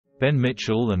Ben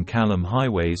Mitchell and Callum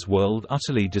Highway's world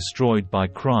utterly destroyed by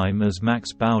crime as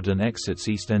Max Bowden exits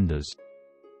EastEnders.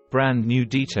 Brand new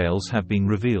details have been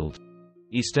revealed.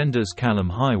 EastEnders Callum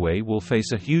Highway will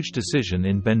face a huge decision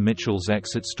in Ben Mitchell's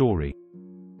exit story.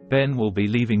 Ben will be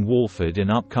leaving Walford in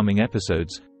upcoming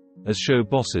episodes, as show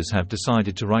bosses have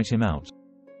decided to write him out.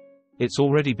 It's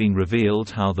already been revealed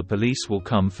how the police will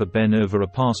come for Ben over a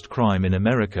past crime in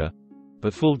America,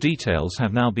 but full details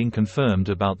have now been confirmed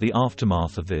about the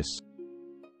aftermath of this.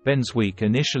 Ben's week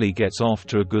initially gets off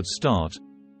to a good start,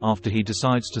 after he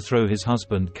decides to throw his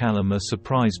husband Callum a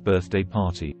surprise birthday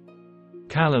party.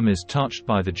 Callum is touched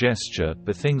by the gesture,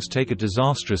 but things take a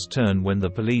disastrous turn when the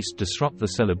police disrupt the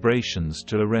celebrations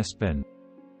to arrest Ben.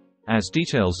 As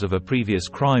details of a previous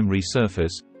crime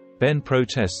resurface, Ben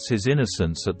protests his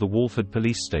innocence at the Walford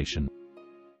police station.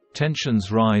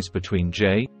 Tensions rise between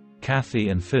Jay, Kathy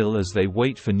and Phil as they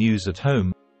wait for news at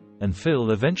home, and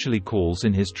Phil eventually calls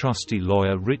in his trusty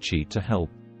lawyer Richie to help.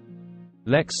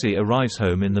 Lexi arrives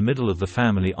home in the middle of the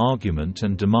family argument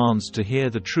and demands to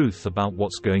hear the truth about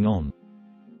what's going on.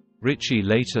 Richie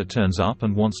later turns up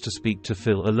and wants to speak to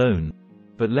Phil alone,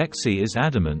 but Lexi is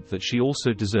adamant that she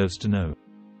also deserves to know.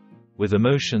 With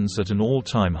emotions at an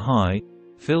all-time high,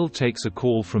 Phil takes a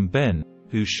call from Ben,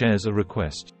 who shares a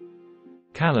request.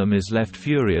 Callum is left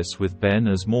furious with Ben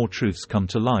as more truths come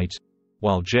to light,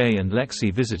 while Jay and Lexi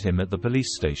visit him at the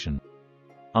police station.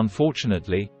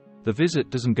 Unfortunately, the visit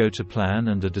doesn't go to plan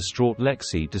and a distraught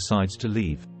Lexi decides to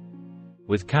leave.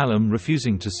 With Callum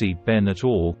refusing to see Ben at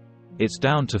all, it's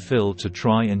down to Phil to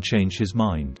try and change his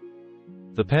mind.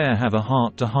 The pair have a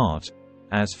heart-to-heart,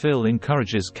 as Phil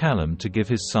encourages Callum to give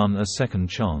his son a second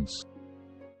chance.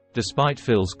 Despite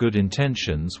Phil's good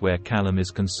intentions where Callum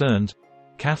is concerned,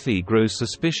 Kathy grows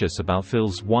suspicious about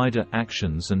Phil's wider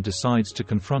actions and decides to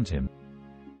confront him.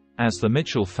 As the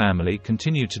Mitchell family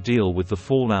continue to deal with the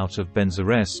fallout of Ben's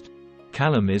arrest,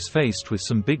 Callum is faced with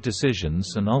some big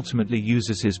decisions and ultimately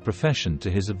uses his profession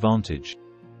to his advantage.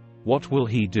 What will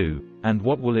he do, and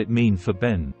what will it mean for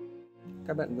Ben?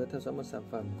 Các bạn vừa theo dõi một sản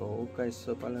phẩm của OK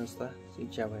Spoilers. Xin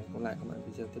chào và hẹn gặp lại các bạn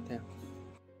video tiếp theo.